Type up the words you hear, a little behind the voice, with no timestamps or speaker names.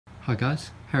Hi guys,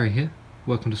 Harry here.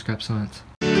 Welcome to Scrap Science.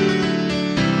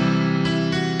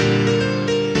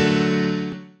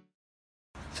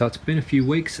 So it's been a few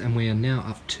weeks and we are now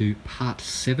up to part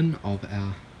 7 of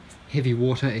our heavy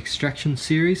water extraction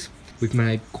series. We've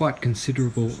made quite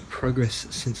considerable progress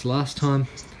since last time.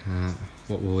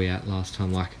 What were we at last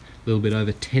time? Like a little bit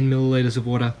over 10 milliliters of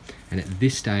water, and at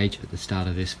this stage, at the start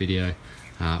of this video,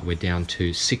 we're down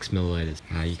to 6 milliliters.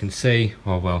 You can see,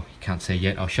 oh well, you can't see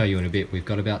yet, I'll show you in a bit, we've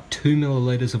got about 2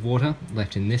 milliliters of water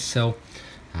left in this cell.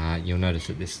 You'll notice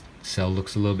that this cell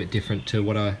looks a little bit different to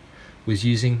what I was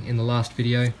using in the last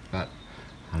video, but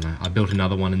I don't know, I built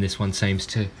another one and this one seems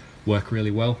to work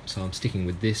really well, so I'm sticking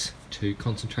with this to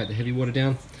concentrate the heavy water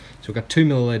down. So we've got 2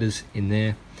 milliliters in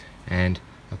there, and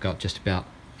I've got just about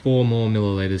 4 more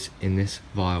milliliters in this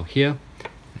vial here.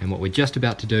 And what we're just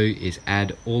about to do is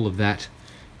add all of that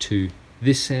to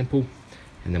this sample,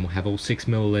 and then we'll have all 6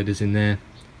 milliliters in there,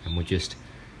 and we'll just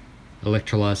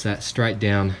electrolyze that straight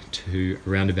down to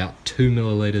around about 2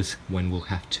 milliliters when we'll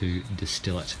have to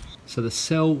distill it. So the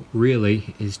cell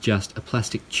really is just a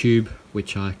plastic tube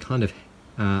which I kind of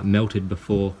melted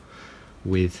before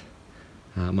with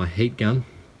my heat gun.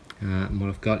 And what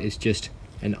I've got is just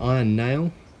an iron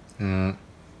nail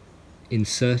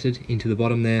inserted into the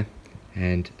bottom there,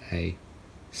 and a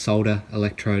solder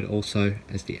electrode also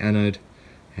as the anode,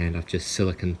 and I've just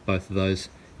siliconed both of those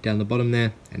down the bottom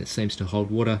there, and it seems to hold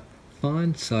water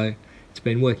fine, so it's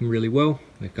been working really well.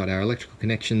 We've got our electrical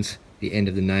connections, the end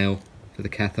of the nail for the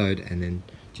cathode, and then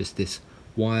just this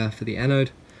wire for the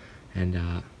anode, and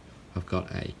I've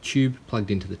got a tube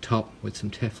plugged into the top with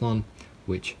some Teflon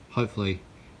which hopefully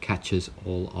catches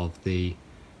all of the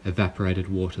evaporated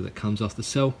water that comes off the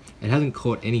cell. It hasn't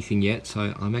caught anything yet,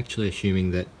 so I'm actually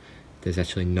assuming that there's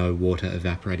actually no water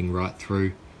evaporating right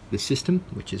through the system,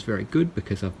 which is very good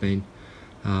because I've been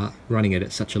running it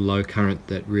at such a low current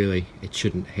that really it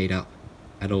shouldn't heat up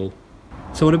at all.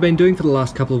 So what I've been doing for the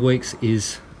last couple of weeks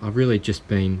is I've really just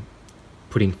been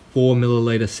putting 4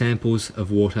 milliliter samples of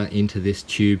water into this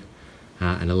tube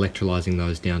and electrolyzing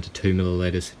those down to 2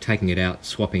 milliliters, taking it out,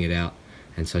 swapping it out,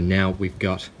 and so now we've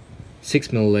got 6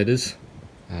 milliliters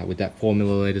with that 4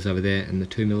 milliliters over there and the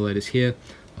 2 milliliters here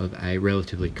of a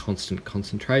relatively constant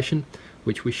concentration,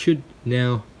 which we should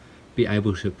now be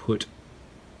able to put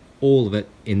all of it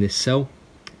in this cell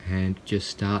and just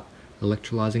start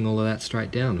electrolyzing all of that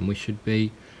straight down, and we should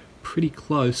be pretty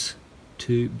close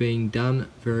to being done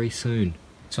very soon.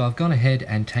 So I've gone ahead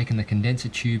and taken the condenser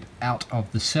tube out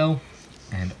of the cell,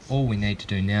 and all we need to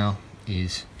do now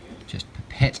is just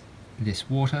pipette this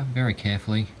water very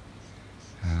carefully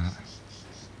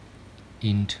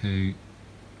into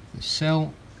the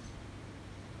cell,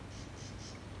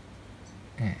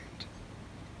 and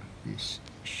this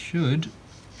should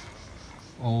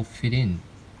all fit in.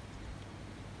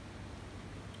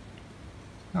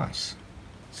 Nice.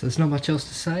 So there's not much else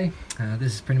to say.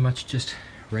 This is pretty much just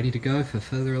ready to go for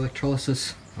further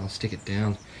electrolysis. I'll stick it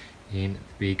down in the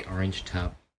big orange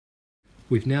tub.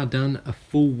 We've now done a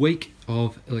full week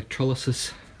of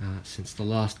electrolysis since the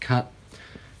last cut,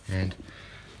 and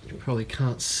you probably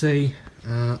can't see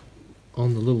on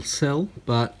the little cell,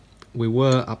 but we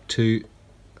were up to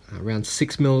around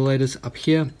 6 milliliters up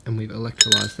here, and we've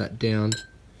electrolyzed that down.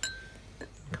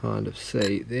 Kind of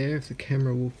see there, if the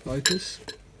camera will focus,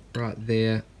 right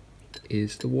there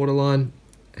is the water line,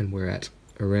 and we're at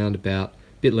around about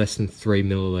a bit less than 3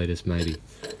 milliliters maybe.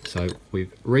 So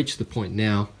we've reached the point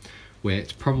now where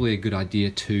it's probably a good idea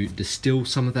to distill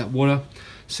some of that water,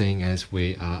 seeing as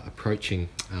we are approaching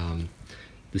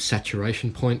the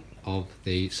saturation point of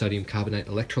the sodium carbonate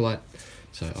electrolyte.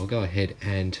 So I'll go ahead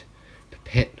and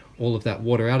pipette all of that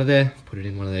water out of there, put it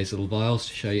in one of these little vials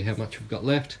to show you how much we've got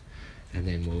left, and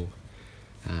then we'll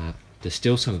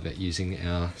distill some of it using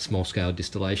our small-scale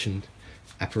distillation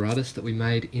apparatus that we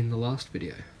made in the last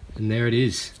video. And there it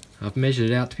is. I've measured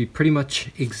it out to be pretty much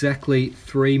exactly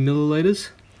 3 milliliters.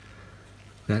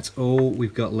 That's all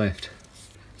we've got left.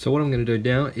 So what I'm going to do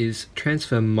now is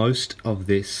transfer most of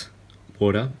this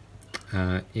water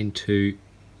into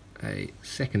a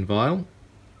second vial.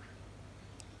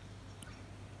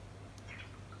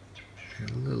 And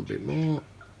a little bit more.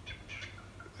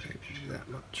 Maybe that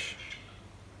much.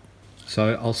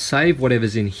 So I'll save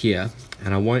whatever's in here,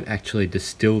 and I won't actually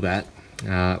distill that.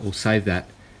 We'll save that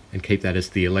and keep that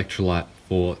as the electrolyte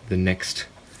for the next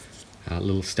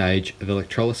little stage of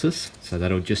electrolysis. So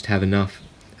that'll just have enough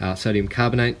sodium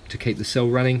carbonate to keep the cell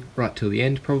running right till the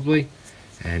end probably,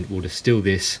 and we'll distill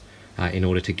this in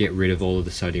order to get rid of all of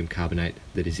the sodium carbonate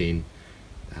that is in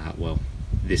well,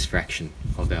 this fraction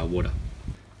of our water.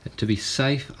 And to be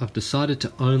safe, I've decided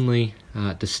to only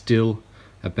distill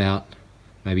about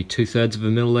maybe 2/3 of a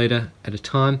milliliter at a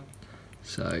time.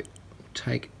 So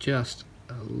take just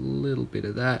a little bit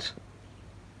of that,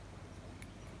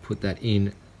 put that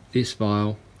in this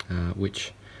vial,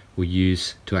 which we'll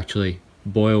use to actually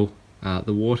boil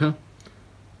the water.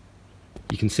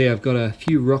 You can see I've got a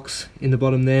few rocks in the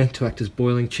bottom there to act as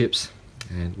boiling chips,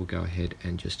 and we'll go ahead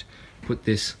and just put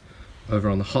this over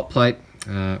on the hot plate,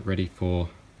 ready for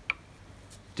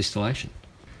distillation.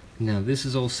 Now this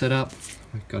is all set up.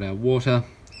 We've got our water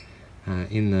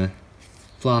in the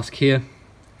flask here.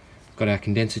 Got our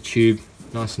condenser tube,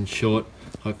 nice and short.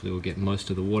 Hopefully we'll get most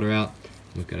of the water out.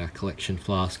 We've got our collection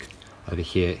flask over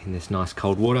here in this nice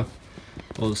cold water.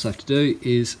 All that's left to do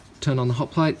is turn on the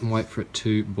hot plate and wait for it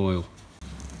to boil.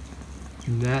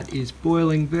 And that is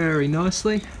boiling very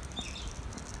nicely.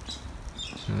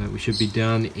 So we should be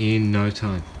done in no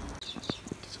time.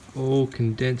 It's all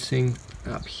condensing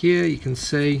up here. You can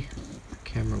see the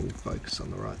camera will focus on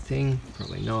the right thing,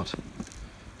 probably not.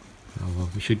 Oh well,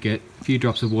 we should get a few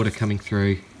drops of water coming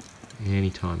through any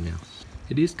time now.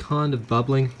 It is kind of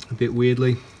bubbling a bit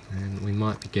weirdly, and we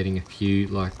might be getting a few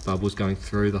like bubbles going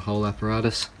through the whole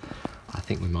apparatus. I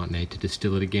think we might need to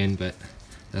distill it again, but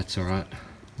that's alright.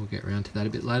 We'll get around to that a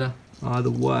bit later. Either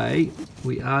way,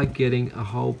 we are getting a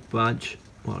whole bunch,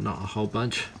 well not a whole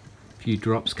bunch, a few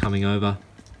drops coming over.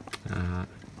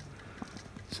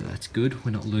 So that's good.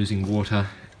 We're not losing water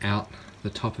out the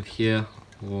top of here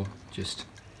or just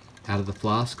out of the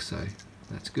flask, so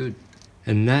that's good.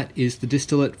 And that is the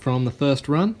distillate from the first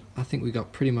run. I think we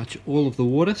got pretty much all of the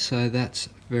water, so that's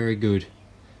very good.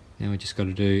 Now we just got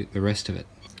to do the rest of it.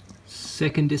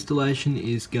 Second distillation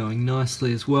is going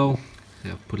nicely as well.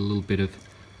 I've put a little bit of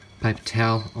paper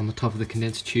towel on the top of the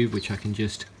condenser tube, which I can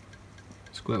just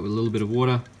squirt with a little bit of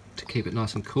water to keep it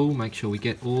nice and cool. Make sure we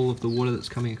get all of the water that's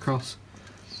coming across,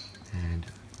 and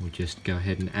we'll just go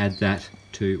ahead and add that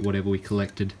to whatever we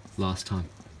collected last time.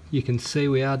 You can see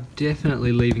we are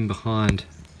definitely leaving behind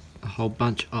a whole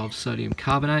bunch of sodium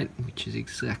carbonate, which is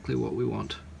exactly what we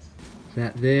want.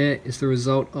 That there is the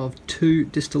result of 2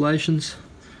 distillations.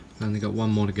 We've only got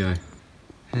one more to go.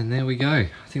 And there we go.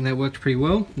 I think that worked pretty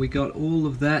well. We got all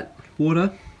of that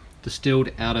water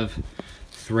distilled out of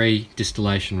 3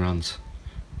 distillation runs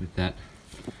with that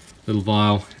little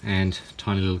vial and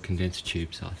tiny little condenser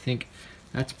tube. So I think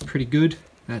that's pretty good.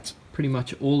 That's pretty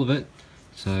much all of it.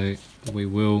 So we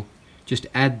will just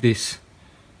add this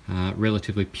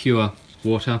relatively pure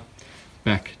water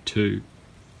back to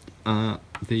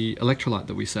the electrolyte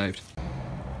that we saved.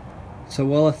 So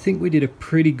while I think we did a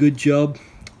pretty good job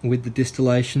with the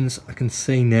distillations, I can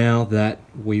see now that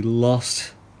we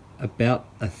lost about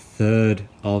 1/3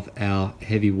 of our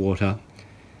heavy water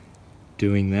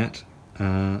doing that.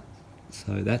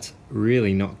 So that's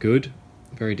really not good,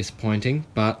 very disappointing,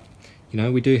 but you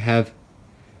know, we do have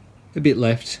a bit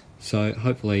left, so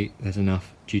hopefully there's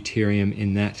enough deuterium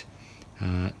in that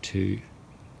to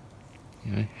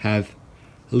have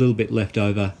a little bit left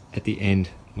over at the end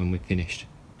when we're finished.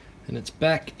 And it's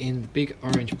back in the big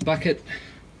orange bucket.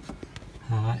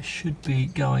 It should be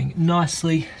going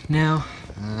nicely now.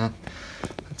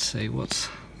 Let's see, what's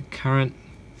the current?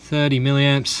 30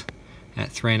 milliamps at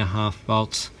 3.5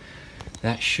 volts.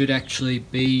 That should actually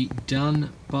be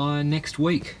done by next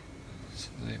week. So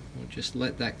we'll just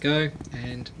let that go,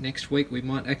 and next week we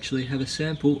might actually have a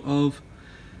sample of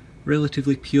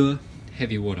relatively pure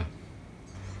heavy water.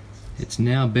 It's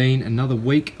now been another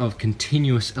week of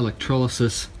continuous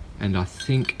electrolysis, and I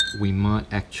think we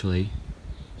might actually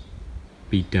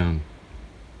be done.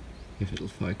 If it'll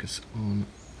focus on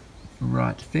the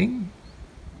right thing.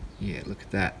 Yeah, look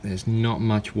at that. There's not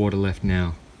much water left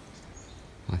now.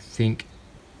 I think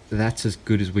that's as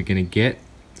good as we're going to get,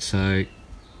 so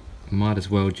might as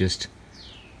well just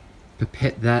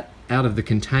pipette that out of the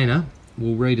container.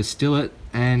 We'll redistill it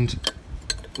and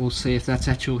we'll see if that's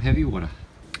actual heavy water.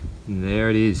 And there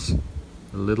it is,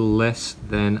 a little less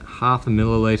than 1/2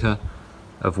 milliliter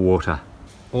of water.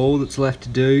 All that's left to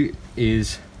do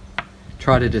is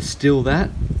try to distill that,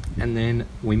 and then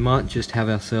we might just have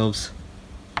ourselves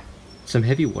some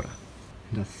heavy water.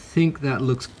 And I think that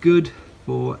looks good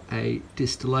for a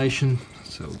distillation,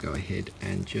 so we'll go ahead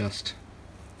and just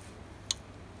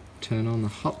turn on the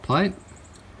hot plate,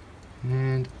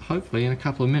 and hopefully in a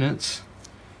couple of minutes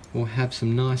we'll have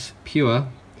some nice pure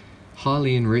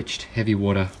highly enriched heavy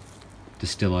water to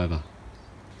still over.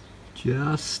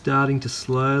 Just starting to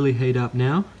slowly heat up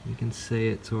now. You can see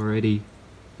it's already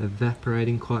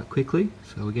evaporating quite quickly,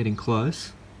 so we're getting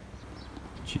close.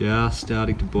 Just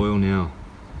starting to boil now.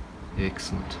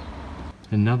 Excellent.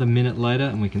 Another minute later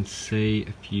and we can see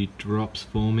a few drops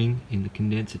forming in the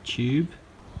condenser tube.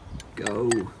 Go!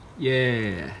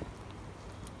 Yeah!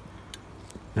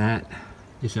 That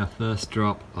is our first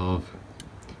drop of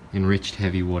enriched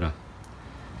heavy water.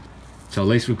 So at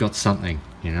least we've got something,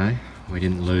 you know? We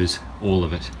didn't lose all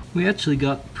of it. We actually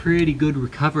got pretty good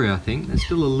recovery, I think. There's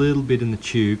still a little bit in the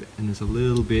tube and there's a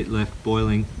little bit left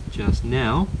boiling just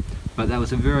now, but that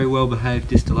was a very well behaved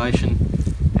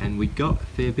distillation and we got a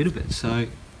fair bit of it, so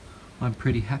I'm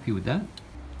pretty happy with that.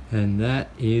 And that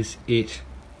is it.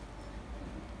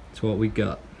 That's what we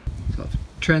got. So I've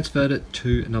transferred it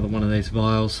to another one of these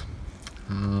vials.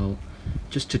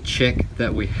 Just to check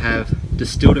that we have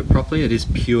distilled it properly. It is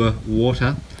pure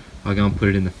water. I'll go and put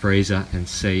it in the freezer and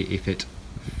see if it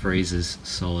freezes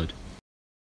solid.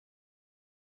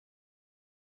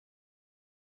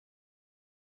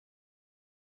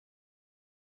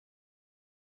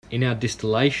 In our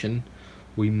distillation,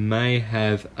 we may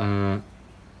have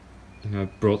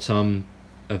brought some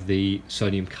of the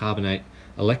sodium carbonate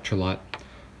electrolyte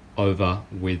over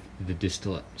with the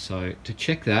distillate. So to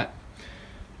check that,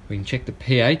 we can check the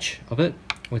pH of it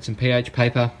with some pH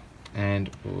paper, and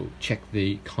we'll check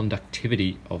the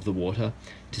conductivity of the water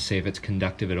to see if it's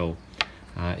conductive at all.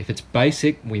 If it's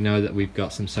basic, we know that we've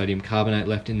got some sodium carbonate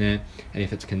left in there, and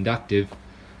if it's conductive,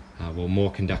 well, more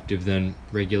conductive than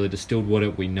regular distilled water,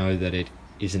 we know that it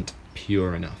isn't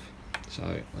pure enough.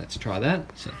 So let's try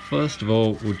that. So first of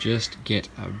all, we'll just get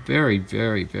a very,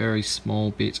 very, very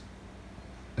small bit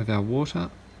of our water,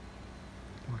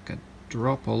 like a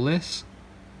drop or less,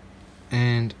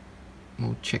 and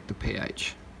we'll check the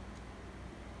pH.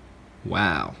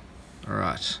 Wow.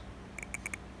 Alright.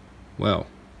 Well,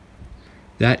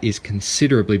 that is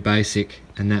considerably basic,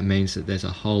 and that means that there's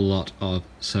a whole lot of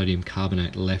sodium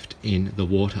carbonate left in the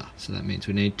water. So that means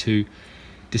we need to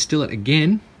distill it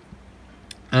again.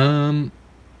 Yeah.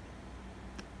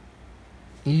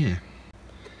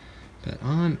 But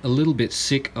I'm a little bit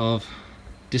sick of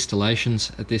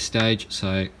distillations at this stage,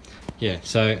 so yeah,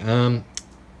 so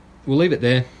we'll leave it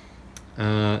there.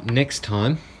 Next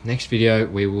video,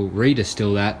 we will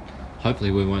redistill that.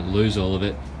 Hopefully we won't lose all of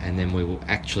it, and then we will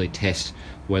actually test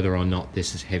whether or not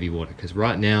this is heavy water, because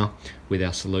right now with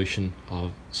our solution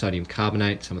of sodium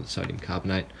carbonate, some of the sodium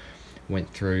carbonate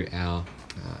went through our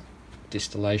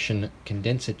distillation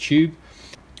condenser tube.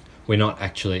 We're not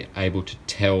actually able to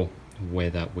tell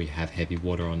whether we have heavy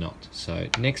water or not. So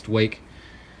next week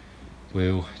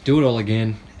we'll do it all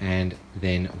again, and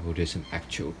then we'll do some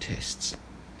actual tests.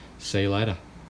 See you later.